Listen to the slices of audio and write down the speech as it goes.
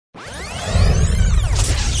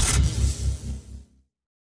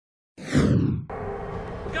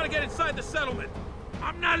gotta get inside the settlement.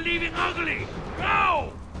 I'm not leaving Ugly.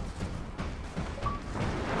 Go!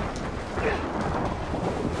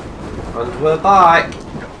 And we're back.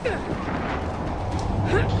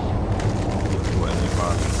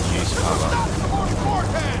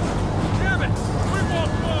 Damn it! We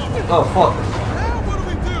won't move! Oh fuck. Now what do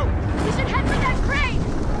we do? We should head for that crane!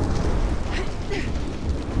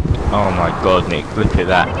 Oh my god, Nick, look at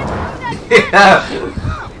that. Yeah.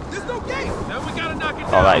 There's no gate! Then we gotta knock it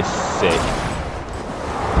down. Oh, that is sick.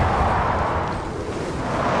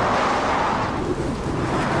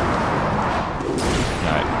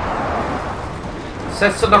 No.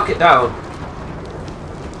 Says to knock it down.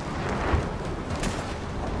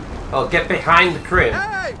 Oh, get behind the crib.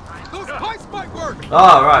 Hey! Those pipes might work!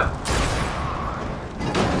 Oh, right.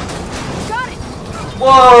 Got it!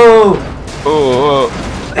 Whoa! Oh,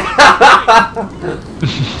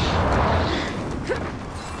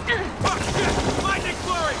 Fuck shit! Lightning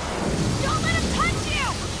flurry! Don't let him touch you!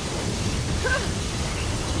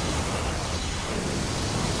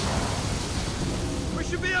 We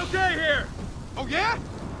should be okay here! Oh yeah?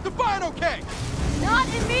 Define okay! Not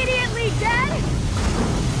immediately dead!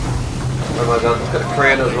 Oh my god, it's got a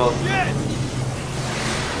crane as well. Shit!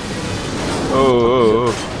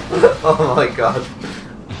 oh. Oh my god.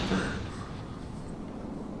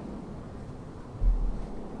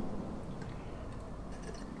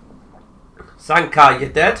 Sankar, you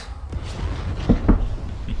dead?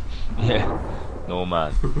 Yeah. No,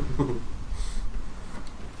 man.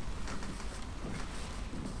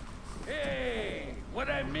 Hey! What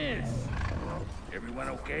I miss? Everyone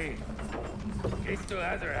okay? Kate still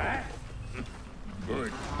has her hat?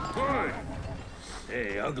 Good. Good!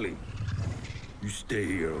 Hey, Ugly. You stay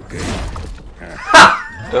here, okay?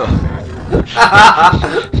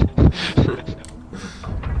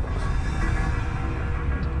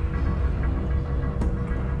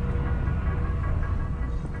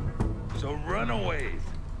 So runaways.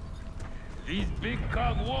 These big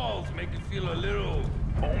cog walls make you feel a little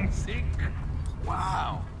homesick.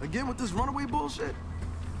 Wow. Again with this runaway bullshit?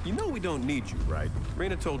 You know we don't need you, right?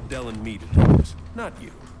 Raina told Del and me to do this, not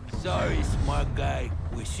you. Sorry, smart guy.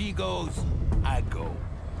 Where she goes, I go.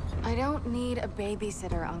 I don't need a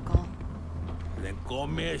babysitter, Uncle. Then call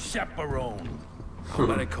me a chaperone. How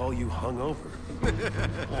about I call you hungover?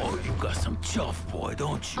 Oh, you got some chuff, boy,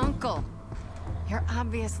 don't you? Uncle, you're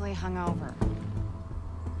obviously hungover.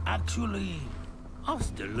 Actually, I'm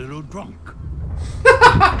still a little drunk.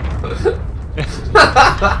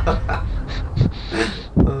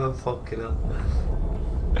 Oh, fucking hell.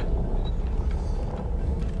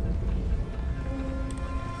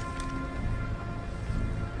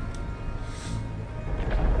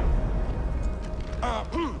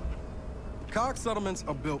 Cog settlements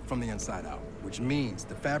are built from the inside out, which means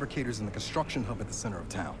the fabricators in the construction hub at the center of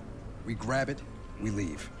town. We grab it, we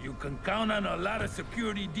leave. You can count on a lot of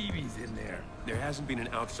security DBs in there. There hasn't been an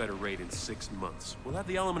outsider raid in 6 months. We'll have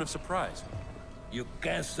the element of surprise. You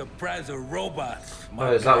can't surprise a robot.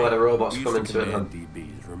 Oh, is that where the robots We come used to into it then? command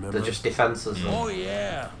DBs, remember? They're just defences then. Oh,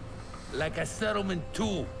 yeah. Like a settlement,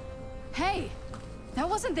 too. Hey, that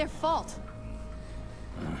wasn't their fault.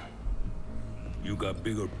 You got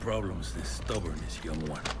bigger problems than stubbornness, young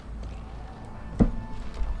one.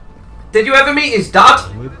 Did you ever meet his dad?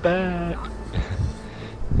 We're back.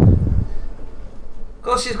 Of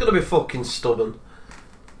course he's gonna be fucking stubborn.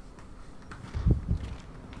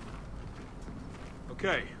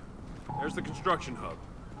 Okay, there's the construction hub.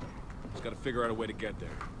 Just gotta figure out a way to get there.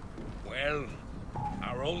 Well,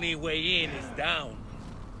 our only way in is down.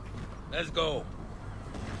 Let's go.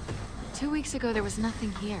 2 weeks ago, there was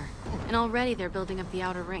nothing here. And already they're building up the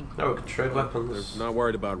outer ring. No, we could trade weapons. They're not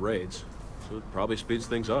worried about raids, so it probably speeds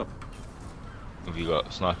things up. Have you got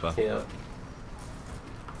a sniper? Yeah.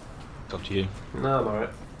 It's up to you. No, I'm alright.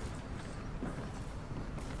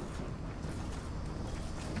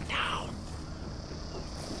 Down.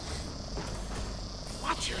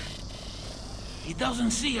 Watch her. He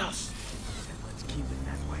doesn't see us. Let's keep it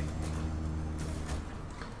that way.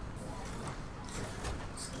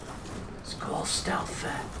 It's called stealth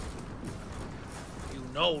there. You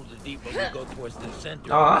know the deeper we go towards the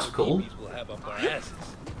center, Oh, that's the cool. DBs will have up our asses.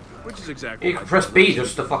 Which is exactly You what can I press thought. B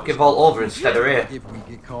just to fucking vault over instead of here. If we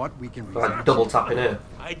get caught, we can Like reset. double tapping here.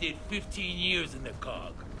 I did 15 years in the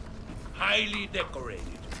cog. Highly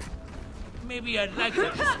decorated. Maybe I'd like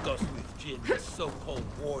to discuss with Jin the so-called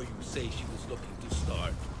war you say she was looking to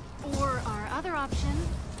start. Or our other option,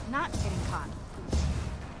 not getting caught.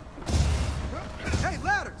 Hey,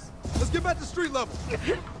 ladders! Let's get back to street level.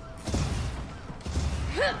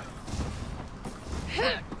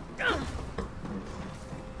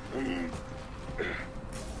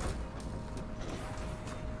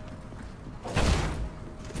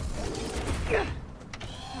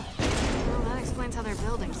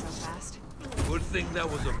 fast. Good thing that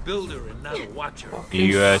was a builder and not a watcher. Are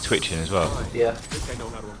you twitching as well? Yeah. I think I know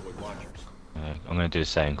how to avoid watchers. I'm going to do the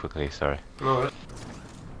same quickly, sorry. Alright.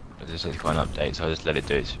 I just need quite an update, so I'll just let it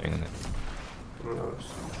do its thing. Innit?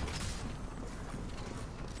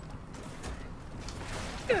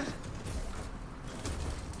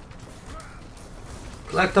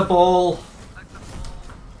 Collect the ball.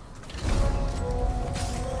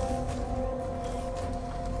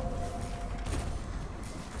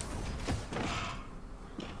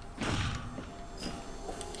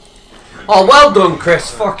 Oh, well done,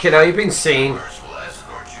 Chris. Fucking hell, you've been seen.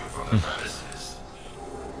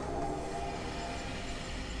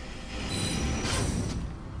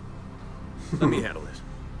 Let me handle this.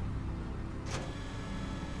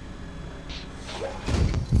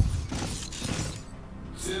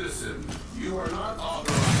 Citizen, you are not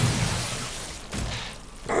authorized.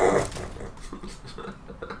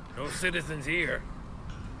 No citizens here.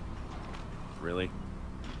 Really?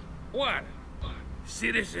 What?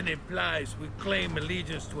 Citizen implies we claim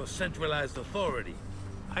allegiance to a centralized authority.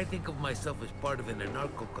 I think of myself as part of an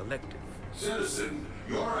anarcho collective. Citizen,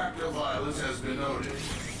 your act of violence has been noted.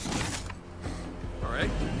 All right.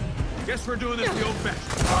 Guess we're doing this the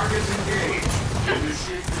old-fashioned. Targets engaged.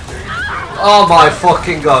 Initiate detention. Oh my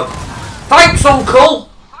fucking god. Thanks, Uncle!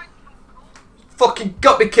 Fucking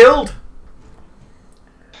got me killed.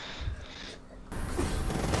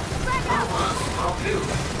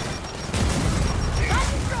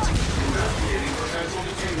 Investigating potential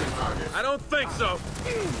detainment targets. I don't think so.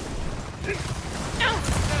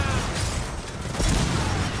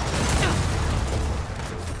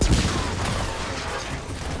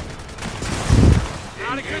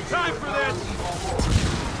 Not a good time for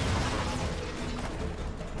this.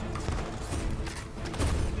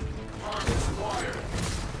 Targets acquired.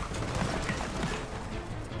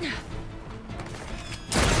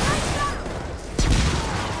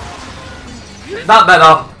 That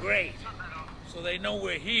better. Great. So they know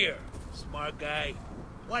we're here. Smart guy.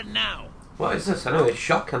 What now? What is this? I know it's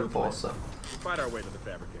Shock Enforcer. Fight our way to the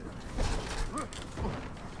fabricator.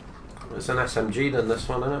 It's an SMG then, this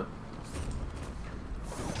one, isn't it?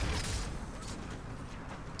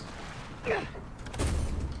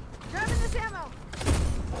 Grabbing this ammo.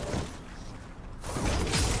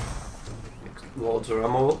 Loads of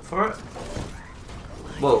ammo up for it.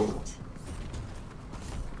 Whoa.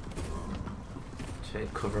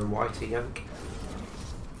 Take cover and Whitey Yank.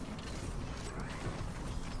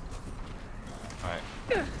 Alright,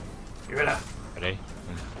 You ready? ready?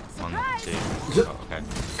 1, 2. Oh, okay.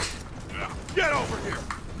 Get over here.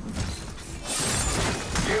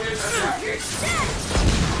 Unit attacking.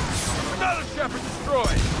 Another Shepherd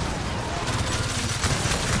destroyed.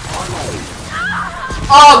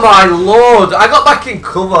 Oh my lord! I got back in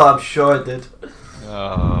cover, I'm sure I did.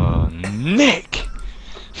 Oh, Nick!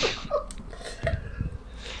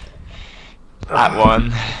 That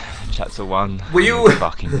one. Chapter 1. Were you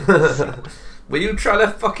Fucking. were you trying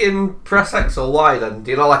to fucking press X or Y then?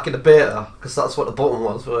 Do you know, like in the beta? Because that's what the button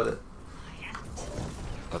was, wasn't it?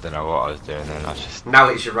 I don't know what I was doing then, I just. Now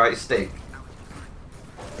it's your right stick.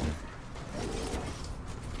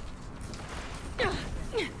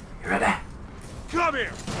 You ready? Come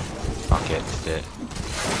here. Fuck it, just do it.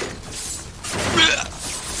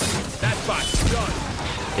 That fight's done.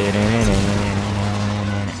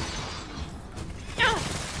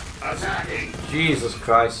 Attacking. Jesus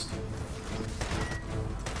Christ.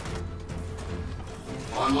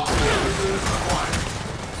 Unlock services required.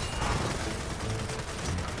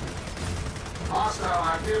 Hostile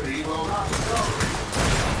activity will not accelerate.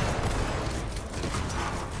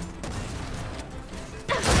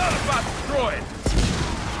 Another bot destroyed.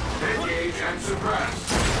 Engage and suppress.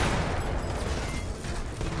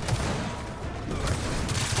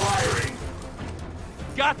 Firing.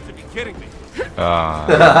 Got to be kidding me.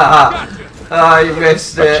 Ah, Ah, you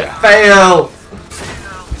missed it. Gotcha. Fail!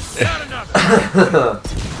 Not enough.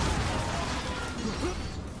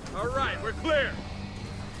 All right, we're clear.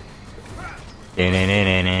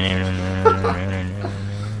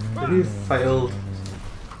 You failed.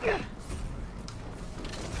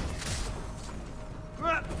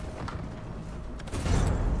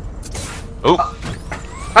 oh,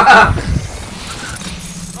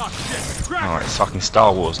 Oh shit! Crack! alright, it's fucking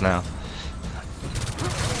Star Wars now.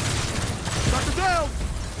 Dr. down!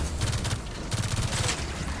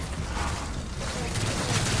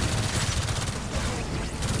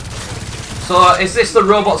 So, is this the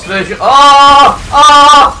robots version? Oh!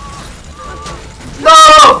 Oh!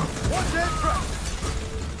 No! One dead truck!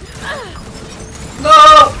 No!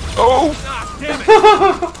 Oh! Ah, damn it!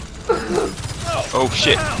 Oh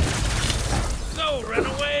shit. So,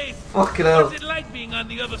 runaways, Fucking hell. What's it like being on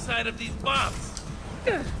the other side of these bombs?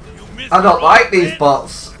 You miss I don't your like old these friend?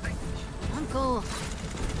 bots. Uncle,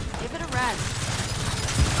 give it a rest.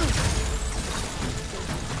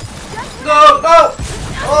 No, no!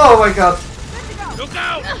 Oh my god. Look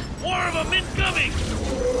out! More of them incoming!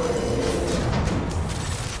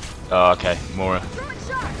 Oh, okay, Mora.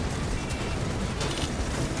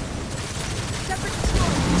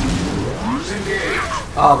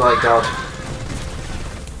 Oh my god.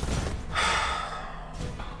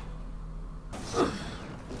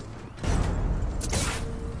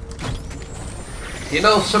 You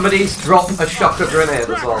know some of these drop a shocker grenade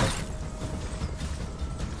as well.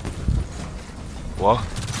 What?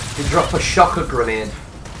 You drop a shocker grenade.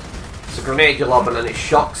 It's a grenade you lob and then it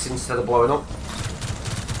shocks instead of blowing up.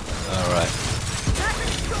 Alright.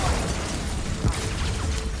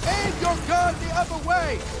 Aim your gun the other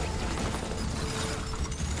way!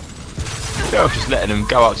 Yeah, I was just letting them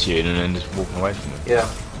go up to you and then just walking away from it. Yeah.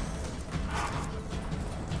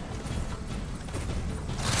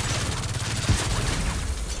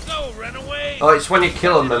 So, run away! Oh, it's when you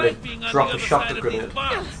kill them then What's it they like being on drop the a other shocker side of these grenade.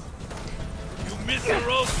 bombs? You miss your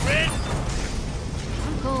old friend?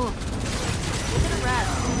 Uncle, give it a rest.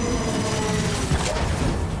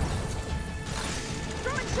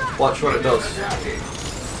 Watch what it does.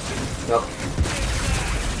 Yep.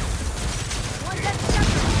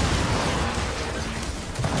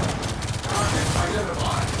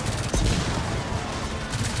 Identified.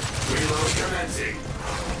 Reload commencing.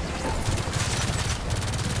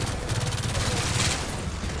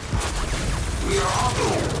 We are on the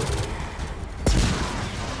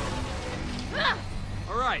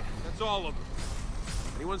Alright, that's all of them.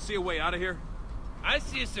 Anyone see a way out of here? I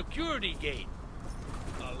see a security gate.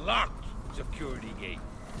 A locked security gate.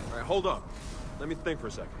 Alright, hold up. Let me think for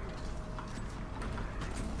a second.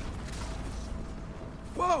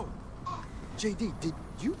 Whoa! JD, did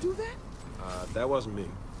you do that? That wasn't me.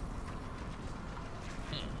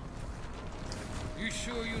 You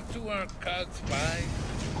sure you two aren't COG spies?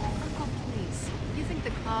 Uncle, please. You think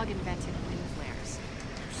the COG invented wind flares?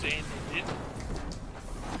 You saying they didn't?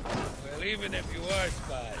 Well, even if you are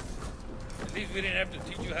spies, at least we didn't have to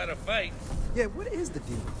teach you how to fight. Yeah, what is the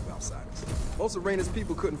deal with outsiders? Most Arena's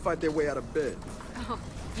people couldn't fight their way out of bed. Oh,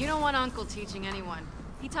 you don't want Uncle teaching anyone.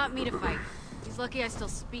 He taught me to fight. He's lucky I still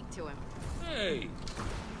speak to him. Hey,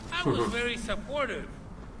 I was very supportive.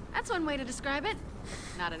 That's one way to describe it.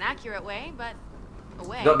 Not an accurate way, but a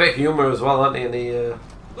way. Got a bit of humour as well, hasn't he, in the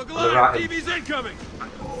Look on the alive! writing. TV's incoming!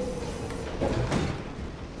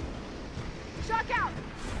 Shock out!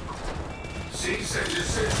 cease and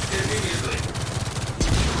desist immediately.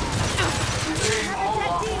 Retain all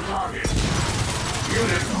lawful targets.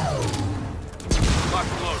 Unit. Lock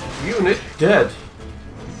and load. Unit dead.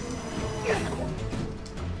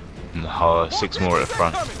 And the whole 6 more at the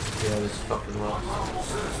front. Yeah, this is fucking well. All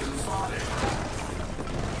citizens spotted.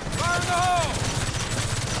 Fire in the hole!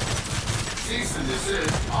 Cease and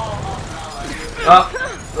desist all hostile activity.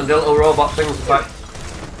 Ah, and the little robot thing's back.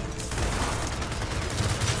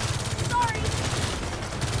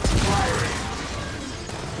 Firing.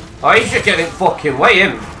 Oh, he's just getting fucking way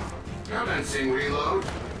in. Commencing reload.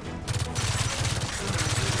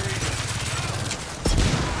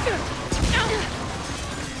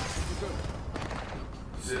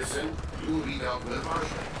 Citizen, you will be dealt with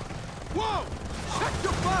harshly. Whoa! Check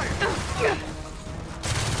your fire!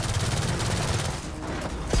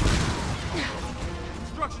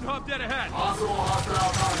 Construction hub dead ahead. Possible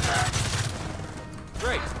hostile contact.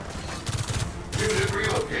 Great. Unit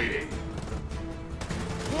relocating.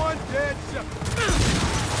 One dead ship.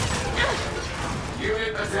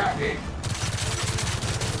 Unit attacking.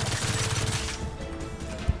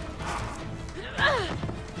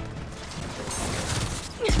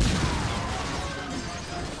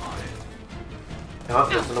 Yeah,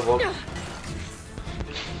 that's another one.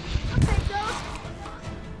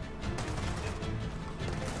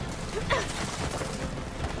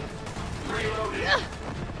 Reloading.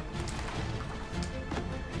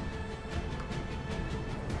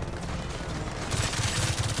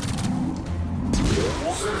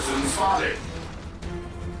 Citizen spotted.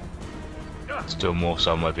 Still more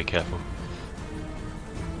somewhere, be careful.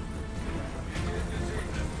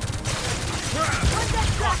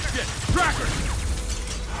 Shit! Tracker!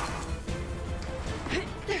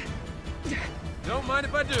 Don't mind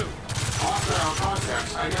if I do. Hostile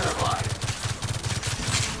contacts identified.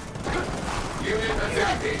 Unit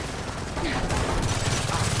attacking.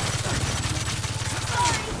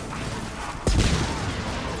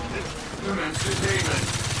 Commence containment.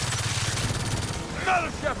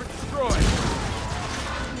 Another Shepard destroyed.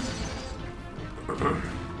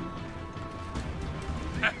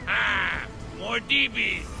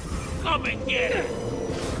 DBs! Come and get it!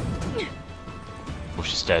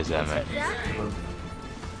 Push the stairs there, mate.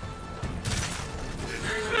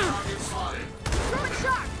 Throwing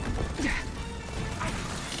shock! I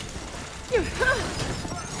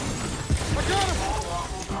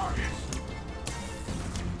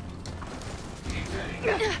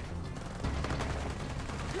got him!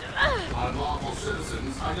 Unlawful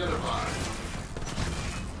citizens identified.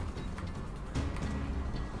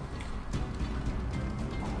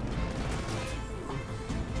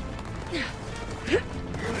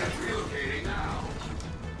 Units relocating now.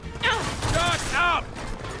 Shut up!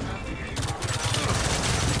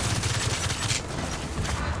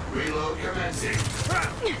 Reload commencing.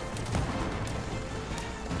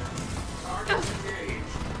 Targets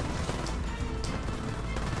engaged.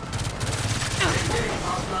 Engage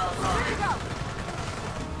hostile targets.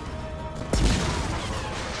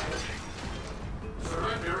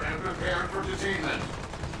 Surrender and prepare for detainment.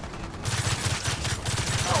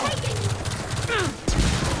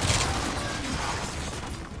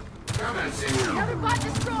 Commencing. Another bot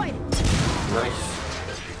destroyed! Nice.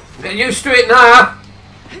 Get used to it now.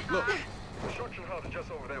 Look, construction hub is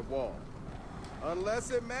just over that wall.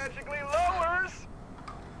 Unless it magically lowers.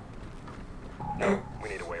 No, we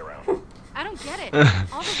need a way around. I don't get it.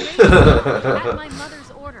 All the bases are at my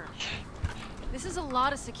mother's order. This is a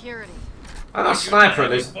lot of security. I got a sniper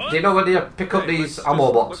in this. Do you know when you pick up these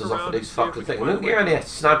ammo boxes off of these fucking things? I don't get any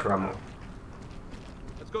sniper ammo.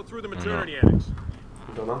 Let's go through the maternity annex.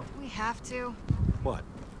 I don't know. We have to. What?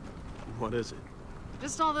 What is it?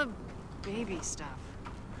 Just all the baby stuff.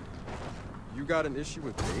 You got an issue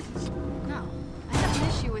with babies? No. I have an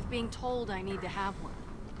issue with being told I need to have one.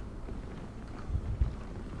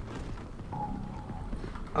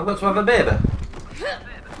 I'm going to have a baby.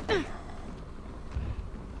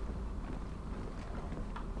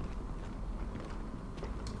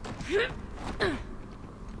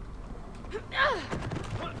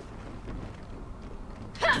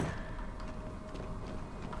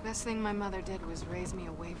 Best thing my mother did was raise me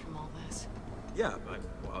away from all this. Yeah,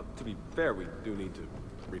 well, to be fair, we do need to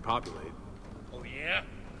repopulate. Oh yeah?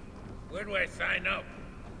 Where do I sign up?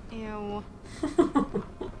 Ew.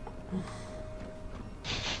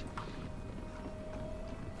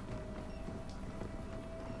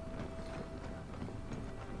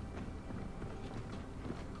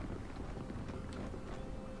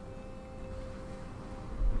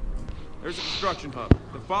 There's a construction hub.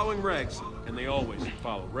 They're following regs, and they always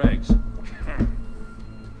follow regs.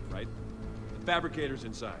 Right? The fabricator's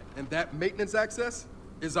inside. And that maintenance access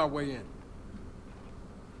is our way in.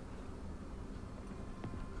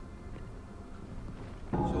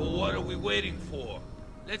 So what are we waiting for?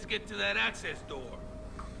 Let's get to that access door.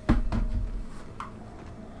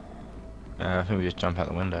 I think we just jump out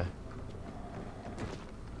the window.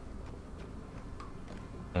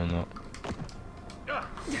 Or not.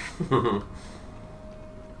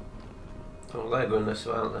 Oh, they're going this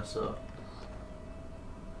way, aren't they? So.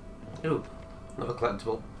 Ooh, another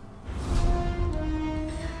collectible.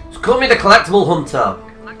 So call me the collectible hunter.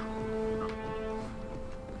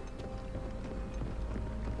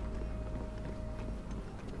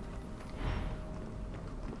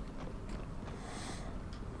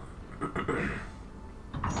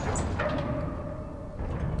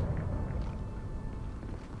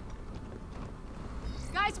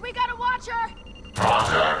 Guys, we got a watcher!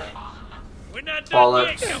 Contact. We're not done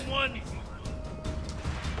yet, Bollocks. someone!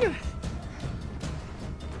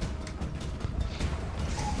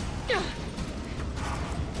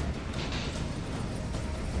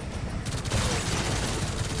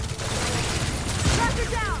 Tracker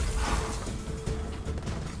down!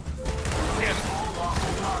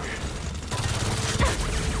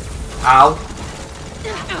 Ow.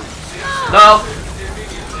 No.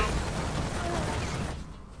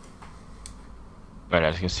 Right, I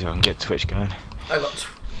just gonna see if I can get Twitch going. I got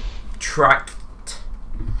tracked.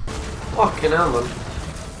 Fucking hell, man.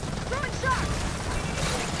 Throwing shock!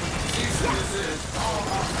 Cease and desist all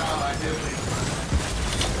hostile activity.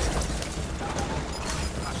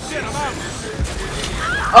 Shit, I'm out!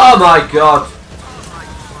 Oh my god.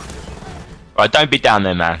 Right, don't be down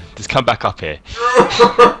there, man. Just come back up here.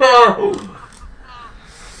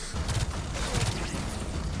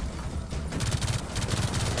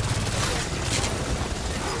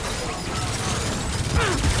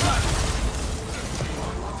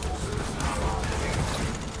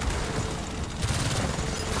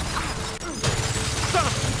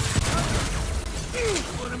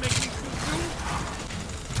 Wanna make me feel good?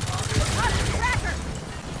 Got the tracker!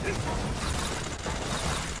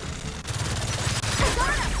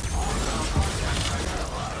 Got him!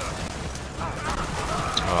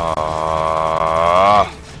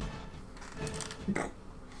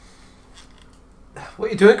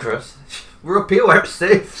 doing, Chris? We're up here where it's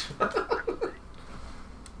safe.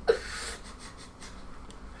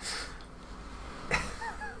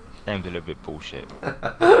 Game's a little bit bullshit.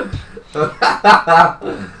 I'm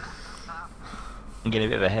getting a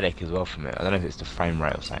bit of a headache as well from it. I don't know if it's the frame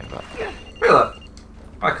rate or something, but... Really?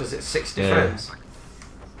 Why, because it's 60 frames?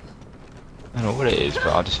 I don't know what it is,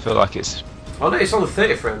 but I just feel like it's... Oh no, it's only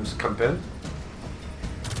 30 frames, campaign.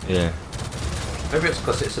 Yeah. Maybe it's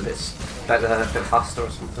because it's a bit better, a bit faster or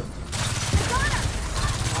something.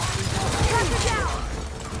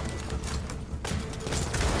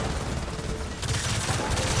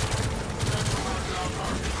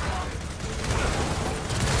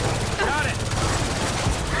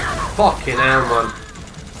 Fucking hell, man.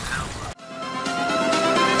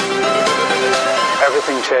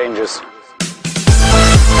 Everything changes.